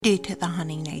Due to the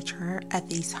haunting nature of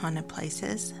these haunted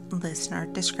places, listener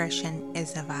discretion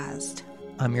is advised.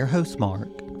 I'm your host, Mark.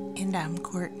 And I'm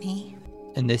Courtney.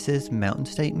 And this is Mountain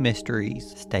State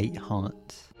Mysteries State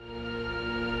Haunts.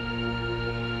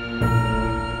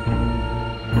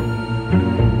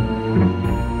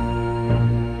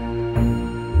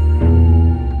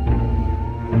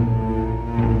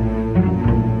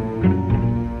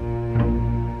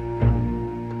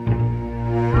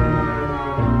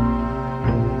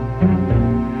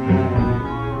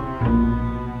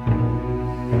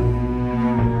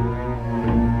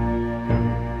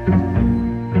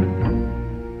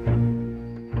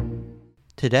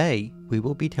 Today, we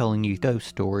will be telling you ghost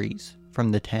stories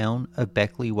from the town of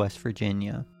Beckley, West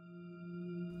Virginia.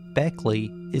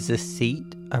 Beckley is the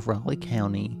seat of Raleigh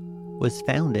County, was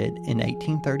founded in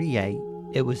 1838.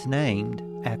 It was named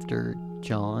after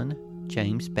John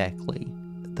James Beckley,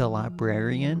 the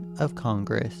Librarian of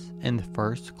Congress and the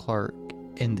first clerk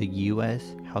in the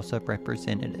U.S. House of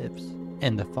Representatives,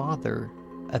 and the father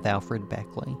of Alfred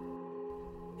Beckley.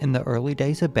 In the early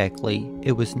days of Beckley,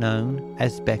 it was known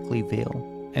as Beckleyville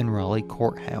and Raleigh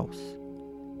Courthouse.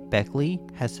 Beckley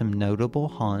has some notable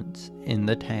haunts in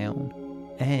the town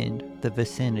and the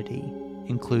vicinity,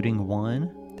 including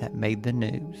one that made the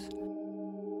news.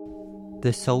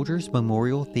 The Soldiers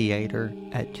Memorial Theater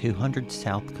at 200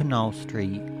 South Canal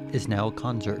Street is now a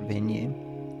concert venue,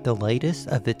 the latest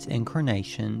of its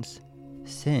incarnations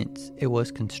since it was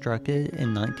constructed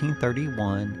in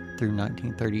 1931 through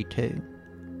 1932.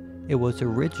 It was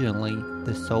originally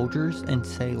the Soldiers and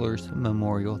Sailors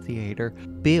Memorial Theater,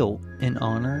 built in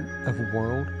honor of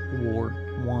World War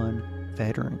I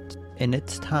veterans. In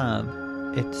its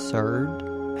time, it served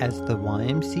as the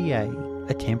YMCA,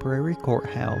 a temporary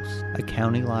courthouse, a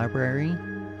county library,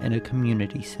 and a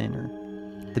community center.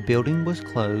 The building was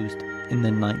closed in the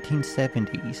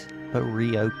 1970s, but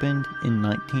reopened in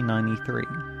 1993.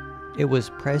 It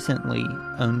was presently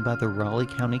owned by the Raleigh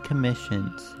County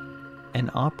Commissions and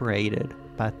operated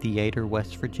by Theater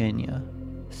West Virginia.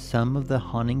 Some of the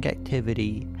haunting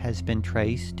activity has been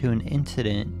traced to an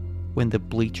incident when the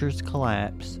bleachers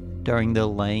collapsed during the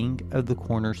laying of the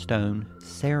cornerstone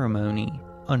ceremony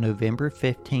on November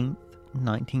 15,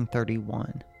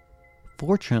 1931.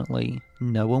 Fortunately,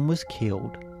 no one was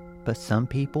killed, but some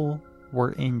people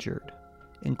were injured,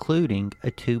 including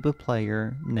a tuba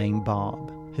player named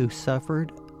Bob, who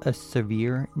suffered a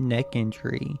severe neck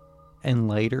injury and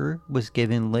later was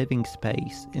given living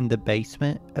space in the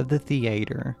basement of the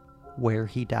theater where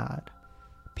he died.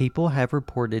 People have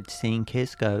reported seeing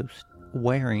his ghost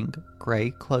wearing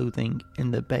gray clothing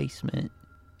in the basement,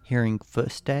 hearing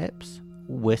footsteps,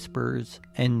 whispers,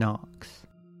 and knocks.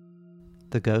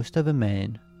 The ghost of a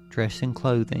man dressed in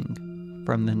clothing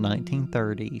from the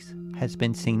 1930s has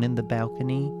been seen in the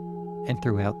balcony and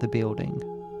throughout the building.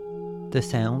 The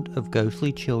sound of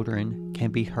ghostly children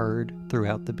can be heard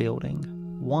throughout the building.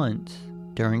 Once,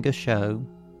 during a show,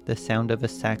 the sound of a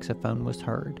saxophone was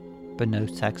heard, but no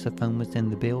saxophone was in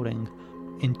the building.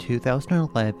 In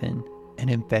 2011, an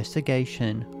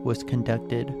investigation was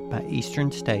conducted by Eastern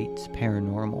States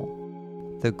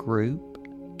Paranormal. The group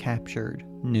captured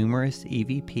numerous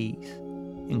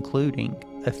EVPs, including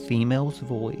a female's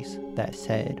voice that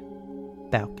said,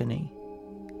 "Balcony."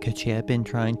 Could she have been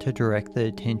trying to direct the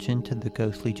attention to the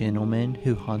ghostly gentleman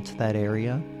who haunts that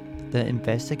area? The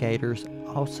investigators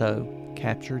also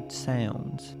captured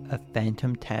sounds of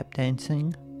phantom tap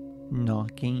dancing,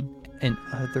 knocking, and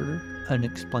other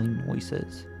unexplained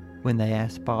noises. When they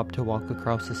asked Bob to walk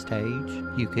across the stage,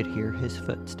 you could hear his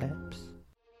footsteps.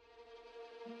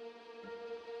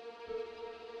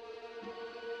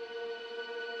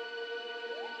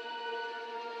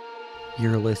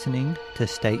 You're listening to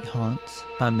State Haunts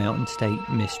by Mountain State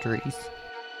Mysteries.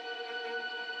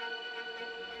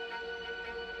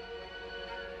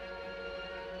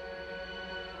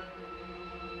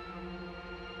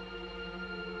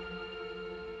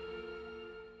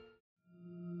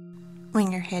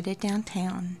 When you're headed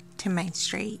downtown to Main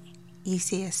Street, you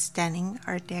see a stunning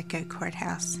Art Deco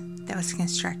courthouse that was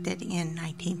constructed in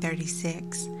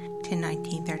 1936 to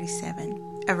 1937.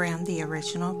 Around the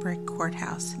original brick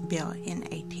courthouse built in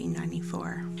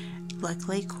 1894.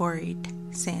 Locally quarried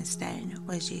sandstone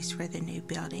was used for the new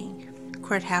building.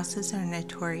 Courthouses are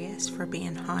notorious for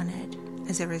being haunted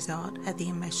as a result of the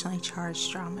emotionally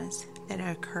charged dramas that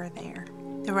occur there.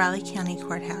 The Raleigh County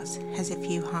Courthouse has a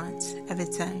few haunts of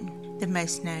its own. The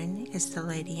most known is the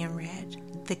Lady in Red,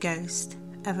 the ghost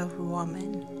of a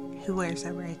woman who wears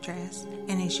a red dress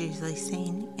and is usually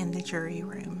seen in the jury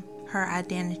room. Her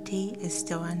identity is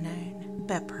still unknown,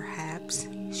 but perhaps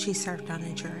she served on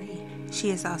a jury. She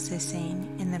is also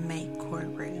seen in the Mate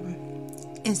courtroom.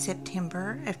 In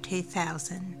September of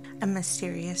 2000, a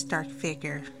mysterious dark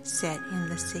figure sat in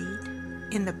the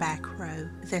seat in the back row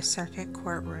of the circuit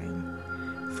courtroom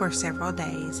for several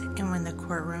days, and when the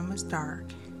courtroom was dark,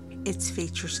 its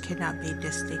features could not be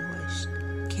distinguished.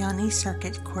 County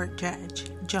Circuit Court Judge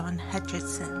John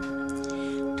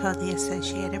Hutchinson told the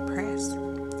Associated Press,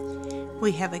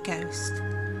 "We have a ghost.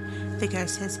 The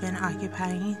ghost has been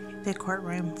occupying the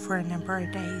courtroom for a number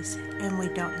of days, and we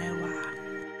don't know why."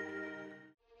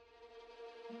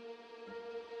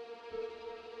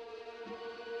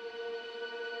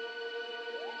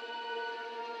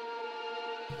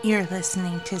 You're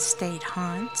listening to State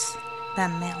Haunts by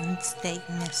Mountain State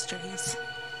Mysteries.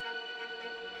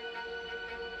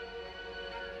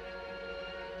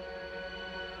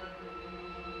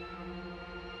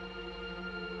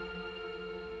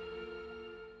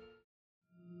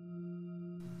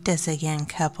 Does a young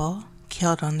couple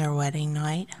killed on their wedding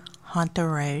night haunt the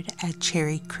road at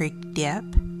Cherry Creek Dip?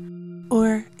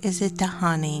 Or is it the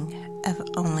haunting of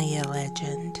only a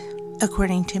legend?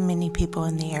 According to many people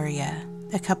in the area,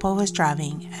 the couple was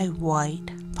driving a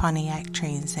white Pontiac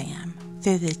Trans Am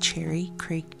through the Cherry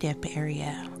Creek Dip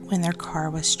area when their car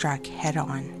was struck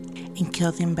head-on and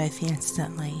killed them both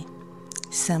instantly.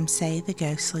 Some say the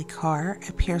ghostly car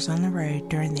appears on the road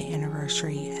during the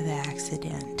anniversary of the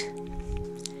accident,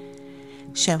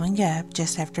 showing up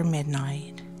just after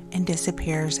midnight and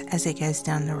disappears as it goes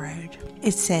down the road.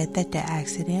 It's said that the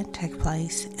accident took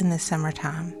place in the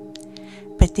summertime,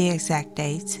 but the exact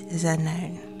dates is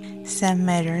unknown. Some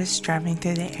motorists driving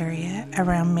through the area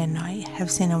around midnight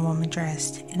have seen a woman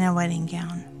dressed in a wedding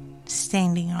gown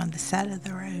standing on the side of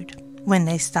the road. When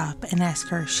they stop and ask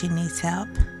her if she needs help,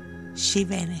 she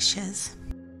vanishes.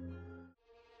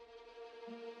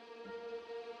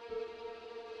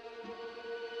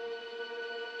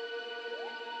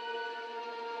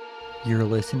 You're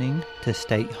listening to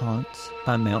State Haunts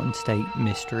by Mountain State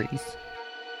Mysteries.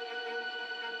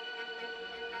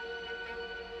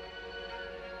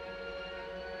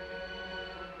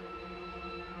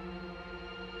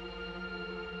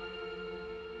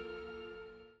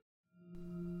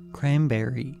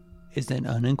 Cranberry is an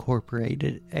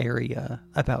unincorporated area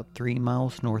about 3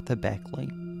 miles north of Beckley.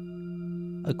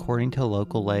 According to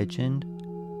local legend,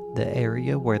 the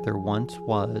area where there once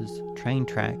was train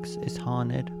tracks is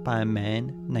haunted by a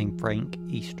man named Frank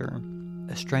Easter,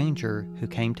 a stranger who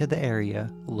came to the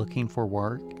area looking for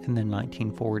work in the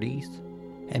 1940s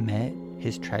and met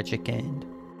his tragic end.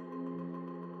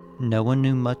 No one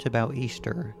knew much about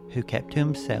Easter, who kept to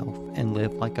himself and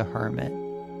lived like a hermit.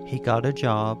 He got a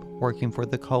job working for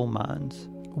the coal mines.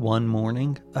 One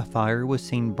morning, a fire was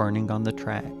seen burning on the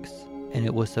tracks, and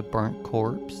it was the burnt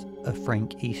corpse of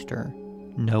Frank Easter.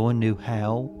 No one knew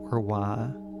how or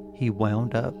why he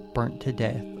wound up burnt to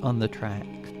death on the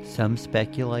tracks. Some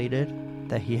speculated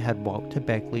that he had walked to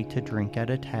Beckley to drink at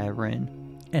a tavern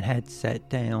and had sat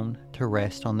down to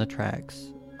rest on the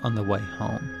tracks on the way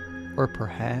home. Or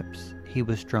perhaps he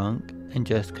was drunk and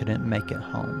just couldn't make it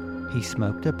home. He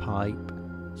smoked a pipe,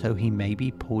 so he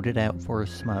maybe pulled it out for a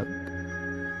smoke,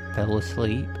 fell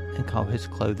asleep, and caught his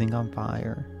clothing on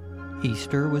fire.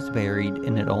 Easter was buried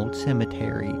in an old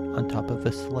cemetery on top of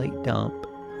a slate dump,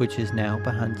 which is now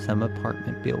behind some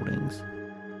apartment buildings.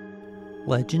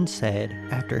 Legend said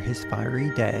after his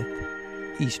fiery death,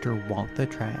 Easter walked the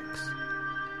tracks,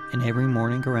 and every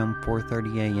morning around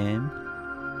 4:30 a.m.,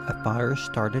 a fire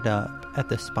started up at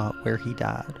the spot where he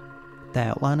died. The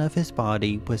outline of his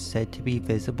body was said to be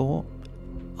visible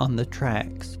on the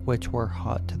tracks, which were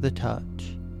hot to the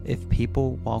touch. If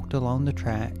people walked along the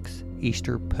tracks,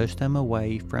 Easter pushed them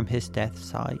away from his death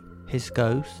site. His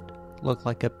ghost looked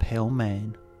like a pale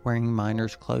man wearing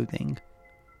miner's clothing,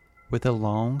 with a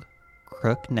long,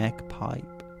 crook neck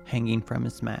pipe hanging from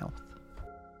his mouth.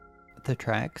 The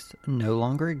tracks no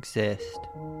longer exist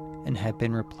and have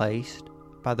been replaced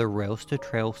by the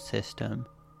rails-to-trail system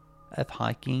of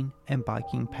hiking and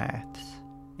biking paths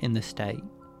in the state.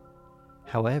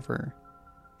 However,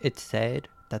 it's said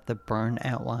that the burned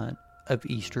outline of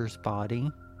Easter's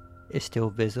body is still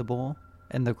visible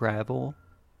and the gravel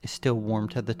is still warm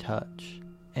to the touch,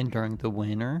 and during the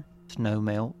winter, snow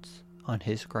melts on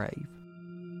his grave.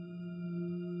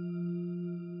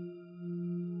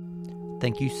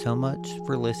 Thank you so much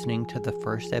for listening to the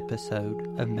first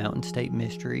episode of Mountain State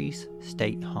Mysteries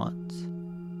State Haunts.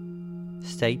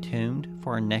 Stay tuned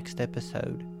for our next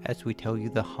episode as we tell you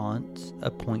the haunts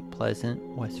of Point Pleasant,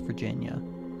 West Virginia.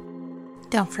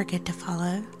 Don't forget to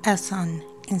follow us on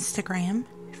Instagram,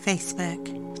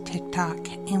 Facebook, TikTok,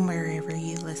 and wherever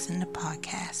you listen to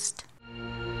podcasts.